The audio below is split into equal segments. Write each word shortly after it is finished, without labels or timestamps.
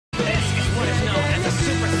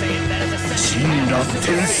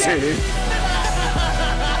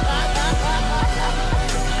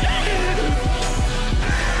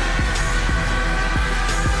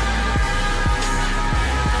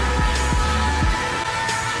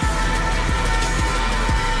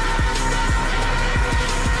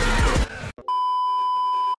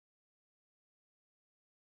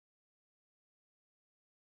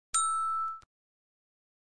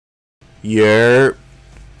Yerp,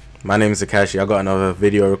 my name is Akashi. I got another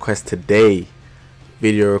video request today.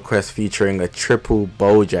 Video request featuring a triple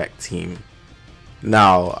BOUJACK team.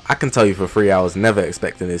 Now, I can tell you for free, I was never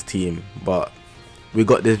expecting this team, but we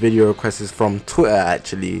got this video request is from Twitter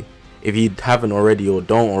actually. If you haven't already or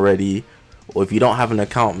don't already, or if you don't have an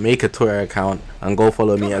account, make a Twitter account and go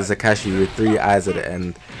follow me as Akashi with 3 eyes at the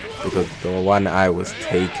end, because the one eye was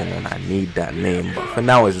taken and I need that name. But for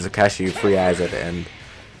now it's Akashi with 3 eyes at the end.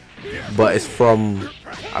 But it's from,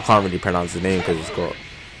 I can't really pronounce the name because it's got,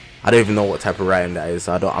 I don't even know what type of writing that is,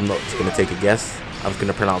 so I'm not just gonna take a guess. I'm just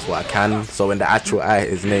gonna pronounce what I can. So in the actual eye,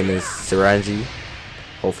 his name is Siranji.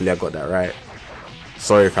 Hopefully I got that right.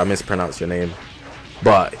 Sorry if I mispronounced your name.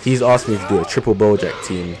 But he's asked me to do a triple BOUJACK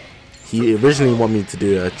team. He originally wanted me to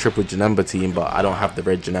do a triple Janemba team, but I don't have the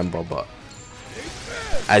red Janemba. But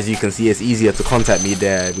as you can see, it's easier to contact me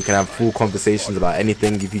there. We can have full conversations about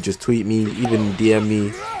anything. If you just tweet me, even DM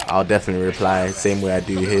me, I'll definitely reply, same way I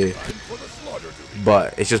do here.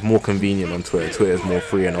 But it's just more convenient on Twitter. Twitter is more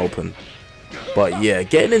free and open. But yeah,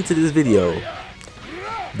 getting into this video,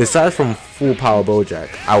 besides from full power BOUJACK,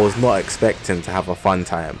 I was not expecting to have a fun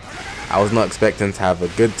time. I was not expecting to have a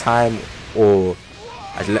good time, or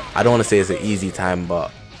I don't want to say it's an easy time,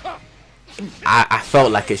 but I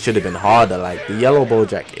felt like it should have been harder. Like, the yellow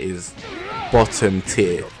BOUJACK is bottom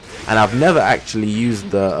tier, and I've never actually used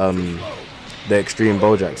the extreme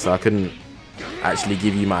BOUJACK, so I couldn't actually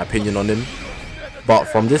give you my opinion on him. But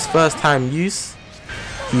from this first time use,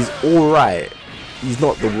 he's alright. He's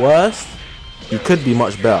not the worst. He could be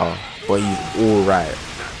much better, but he's alright.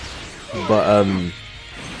 But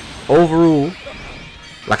overall,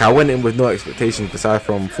 like, I went in with no expectations besides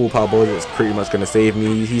from full power BOUJACK is pretty much going to save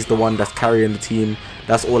me. He's the one that's carrying the team.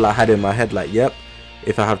 That's all I had in my head, like, yep,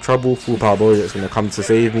 if I have trouble, full power BOUJACK is going to come to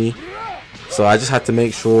save me. So I just had to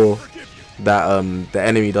make sure that the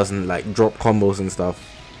enemy doesn't like drop combos and stuff,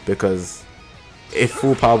 because if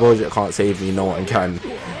full power BOUJACK can't save me, no one can.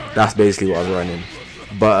 That's basically what I was running.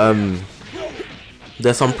 But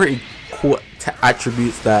there's some pretty cool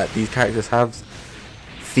attributes that these characters have,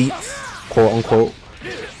 feats, quote unquote.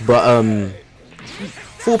 But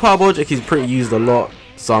full power BOUJACK is pretty used a lot,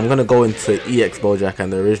 so I'm gonna go into EX BOUJACK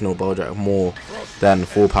and the original BOUJACK more than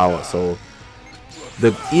full power. So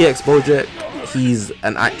the EX BOUJACK, he's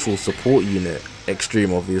an actual support unit,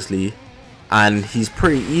 extreme obviously, and he's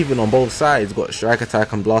pretty even on both sides. Got strike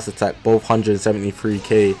attack and blast attack, both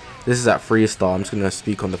 173k. This is at 3-star. I'm just gonna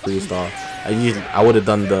speak on the 3-star. I would have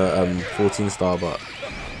done the 14-star, but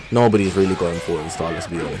nobody's really going 14-star, let's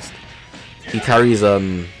be honest. He carries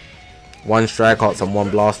 1 strike arts and 1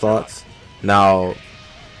 blast arts. Now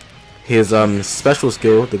his special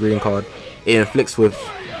skill, the green card, it inflicts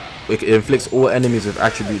all enemies with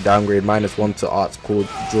attribute downgrade -1 to arts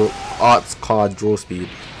card draw speed.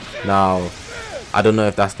 Now I don't know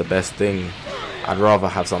if that's the best thing. I'd rather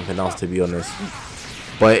have something else, to be honest.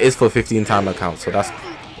 But it is for 15 time accounts, so that's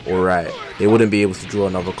alright. They wouldn't be able to draw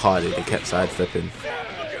another card if they kept sidestepping.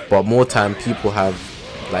 But more time, people have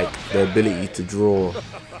like the ability to draw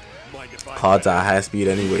cards at a higher speed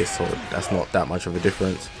anyway, so that's not that much of a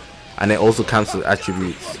difference. And it also cancels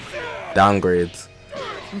attributes downgrades.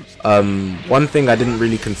 One thing I didn't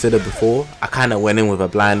really consider before, I kind of went in with a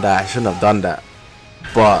blind eye. I shouldn't have done that,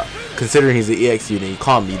 but considering he's an EX unit, he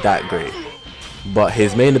can't be that great. But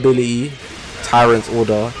his main ability, Tyrant's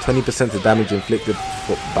Order, 20% to damage inflicted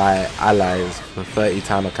by allies for 30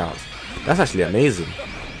 time accounts. That's actually amazing.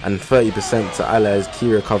 And 30% to allies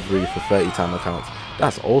key recovery for 30 time accounts.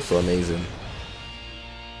 That's also amazing.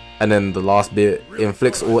 And then the last bit,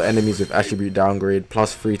 inflicts all enemies with attribute downgrade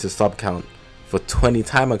 +3 to sub count for 20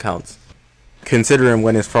 time accounts. Considering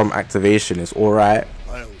when it's from activation, it's alright.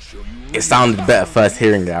 It sounded better first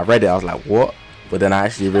hearing that. I read it, I was like, what? But then I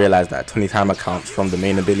actually realized that 20 time accounts from the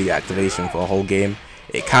main ability activation for a whole game,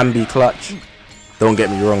 it can be clutch. Don't get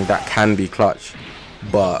me wrong, that can be clutch.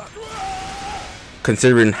 But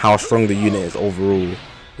considering how strong the unit is overall,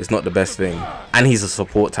 it's not the best thing. And he's a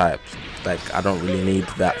support type. Like, I don't really need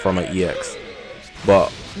that from an EX.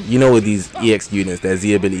 But you know, with these EX units, their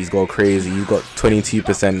Z abilities go crazy. You've got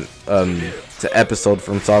 22% to episode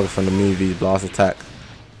from Saga from the movie, blast attack.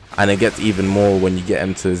 And it gets even more when you get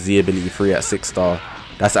him to Z ability 3 at 6-star.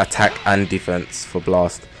 That's attack and defense for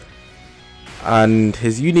blast. And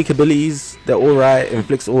his unique abilities, they're alright.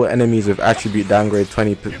 Inflicts all enemies with attribute downgrade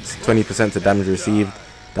 20% to damage received.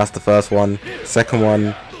 That's the first one. Second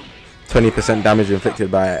one, 20% damage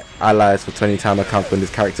inflicted by allies for 20 timer counts when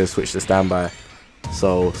this character is switched to standby.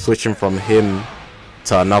 So switching from him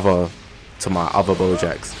to my other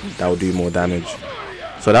BOUJACKs, that will do more damage.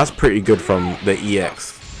 So that's pretty good from the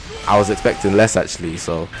EX. I was expecting less actually,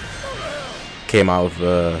 so came out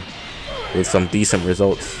with some decent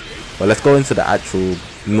results. But let's go into the actual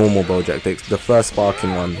normal BOUJACK, the first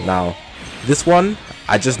sparking one. Now, this one,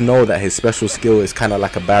 I just know that his special skill is kind of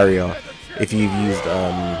like a barrier. If you've used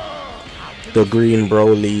the green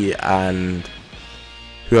Broly and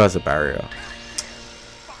who has a barrier?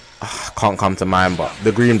 Can't come to mind, but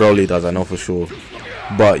the green Broly does, I know for sure.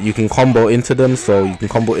 But you can combo into them, so you can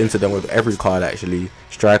combo into them with every card actually.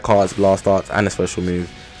 Strike cards, blast arts, and a special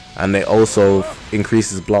move. And it also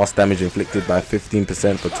increases blast damage inflicted by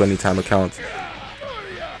 15% for 20 timer counts.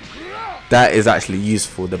 That is actually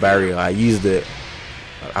useful, the barrier. I used it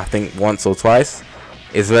I think once or twice.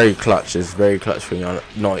 It's very clutch. It's very clutch when you're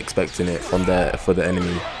not expecting it for the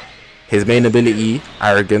enemy. His main ability,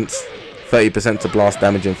 Arrogance, 30% to blast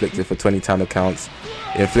damage inflicted for 20 timer counts.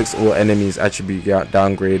 It inflicts all enemies attribute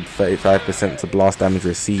downgrade 35% to blast damage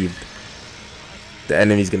received. The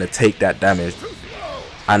enemy's gonna take that damage.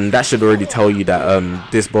 And that should already tell you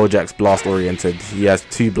that this BOUJACK's blast oriented. He has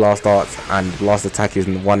 2 blast arts and blast attack is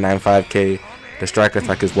 195k. The strike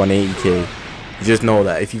attack is 180k. You just know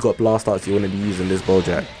that if you got blast arts, you want to be using this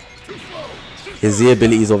BOUJACK. His Z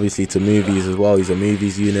ability is obviously to movies as well. He's a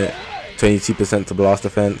movies unit, 22% to blast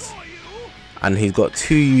defense. And he's got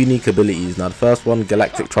 2 unique abilities. Now the first one,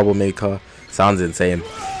 Galactic Troublemaker, sounds insane.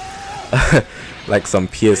 Like some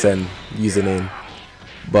PSN username.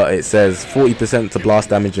 But it says 40% to blast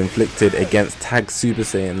damage inflicted against tagged Super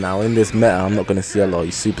Saiyan. Now in this meta, I'm not going to see a lot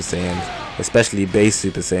of Super Saiyans, especially base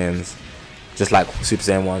Super Saiyans, just like Super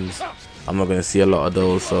Saiyan 1s. I'm not going to see a lot of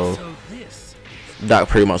those, so that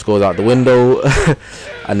pretty much goes out the window.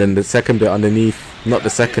 And then the second bit underneath, not the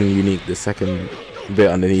second unique, the second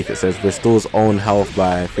bit underneath, it says restores own health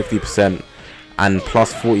by 50% and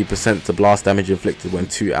plus 40% to blast damage inflicted when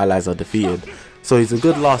 2 allies are defeated. So he's a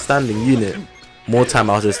good last standing unit. More time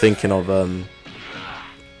I was just thinking of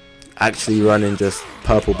actually running just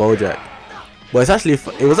purple BOUJACK, but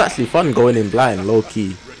it was actually fun going in blind, low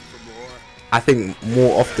key. I think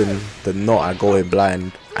more often than not I go in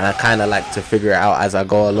blind, and I kind of like to figure it out as I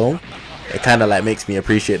go along. It kind of like makes me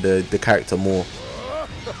appreciate the character more.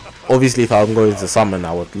 Obviously if I'm going to summon,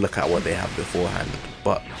 I would look at what they have beforehand,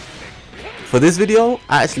 but for this video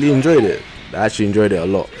I actually enjoyed it. I actually enjoyed it a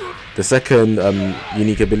lot. The second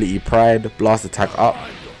unique ability, Pride, blast attack up.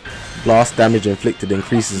 Blast damage inflicted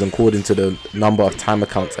increases according to the number of timer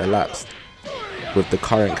counts elapsed with the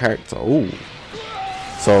current character. Ooh.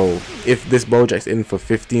 So if this BOUJACK's in for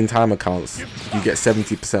 15 timer counts, you get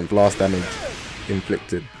 70% blast damage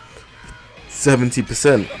inflicted.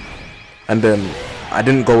 70%. And then I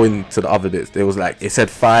didn't go into the other bits. It was like, it said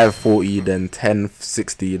 540, then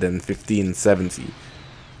 1060, then 1570.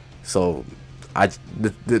 So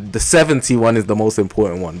the 70 one is the most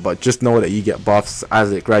important one, but just know that you get buffs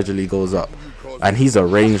as it gradually goes up. And he's a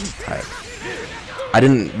ranged type. I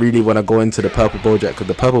didn't really want to go into the purple BOUJACK because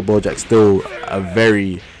the purple BOUJACK's still a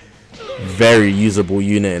very usable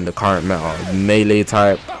unit in the current meta. Melee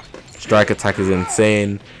type, strike attack is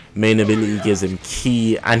insane, main ability gives him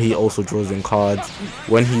ki, and he also draws in cards.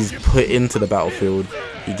 When he's put into the battlefield,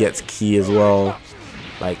 he gets ki as well.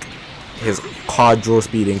 Like, his card draw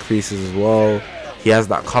speed increases as well. He has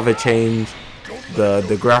that cover change,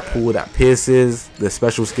 the grapple that pierces, the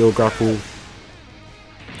special skill grapple.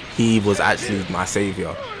 He was actually my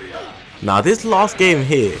savior. Now this last game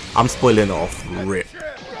here, I'm spoiling it off rip.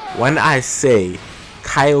 When I say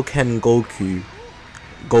Kaioken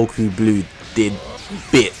Goku Blue did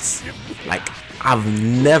bits, like I've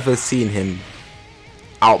never seen him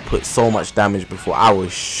output so much damage before. I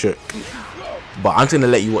was shook. But I'm just gonna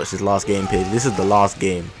let you watch this last gameplay. This is the last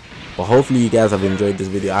game, but hopefully you guys have enjoyed this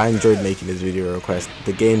video. I enjoyed making this video request.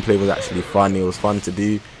 The gameplay was actually fun. It was fun to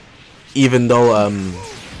do, even though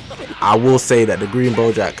I will say that the green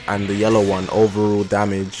BOUJACK and the yellow one overall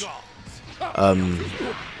damage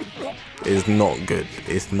is not good.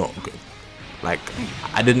 It's not good. Like,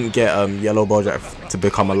 I didn't get yellow BOUJACK to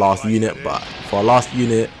become a last unit, but for a last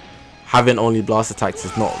unit, having only blast attacks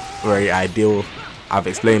is not very ideal. I've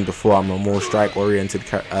explained before, I'm a more strike oriented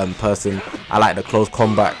person. I like the close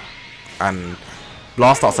combat, and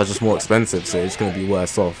blast arts are just more expensive, so it's going to be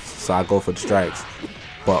worse off, so I go for the strikes.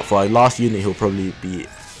 But for a last unit, he'll probably be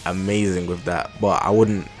amazing with that, but I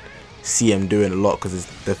wouldn't see him doing a lot because his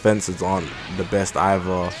defenses aren't the best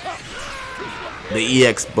either. The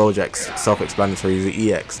EX BOUJACK's self-explanatory, is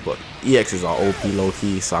the EX, but EXs are OP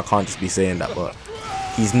low-key, so I can't just be saying that, but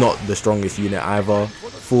he's not the strongest unit either.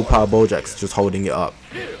 Full power BOUJACK's just holding it up.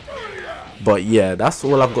 But yeah, that's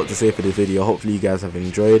all I've got to say for this video. Hopefully you guys have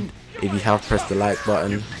enjoyed. If you have, press the like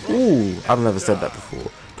button. Ooh, I've never said that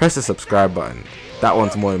before. Press the subscribe button. That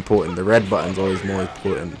one's more important. The red button's always more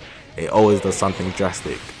important. It always does something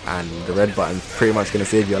drastic, and the red button's pretty much going to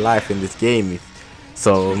save your life in this game.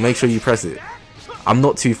 So make sure you press it. I'm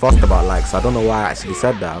not too fussed about likes. I don't know why I actually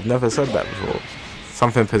said that. I've never said that before.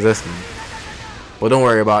 Something possessed me. But don't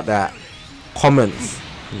worry about that. Comments.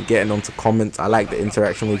 I'm getting onto comments. I like the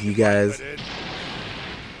interaction with you guys.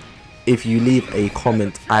 If you leave a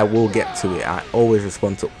comment, I will get to it. I always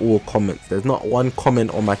respond to all comments. There's not one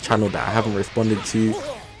comment on my channel that I haven't responded to,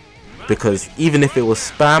 because even if it was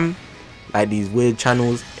spam, like these weird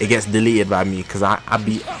channels, it gets deleted by me because I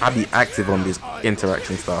be active on this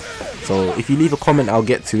interaction stuff. So if you leave a comment, I'll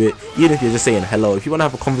get to it. Even if you're just saying hello, if you want to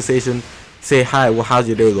have a conversation, say hi, well, how's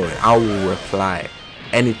your day going? I will reply.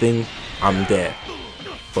 Anything, I'm there.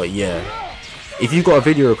 But yeah, if you got a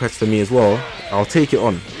video request for me as well, I'll take it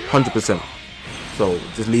on 100%. So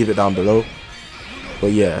just leave it down below.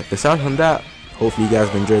 But yeah, besides from that, hopefully you guys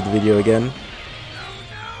have enjoyed the video again.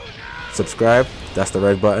 Subscribe, that's the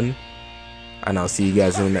red button. And I'll see you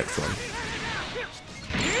guys in the next one.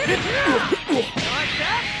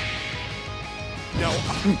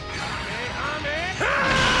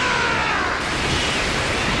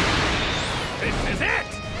 This is it!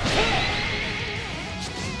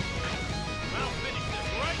 I'll finish this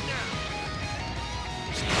right now.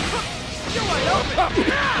 You're wide open!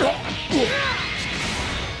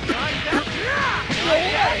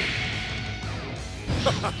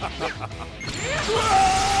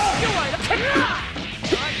 You're wide open!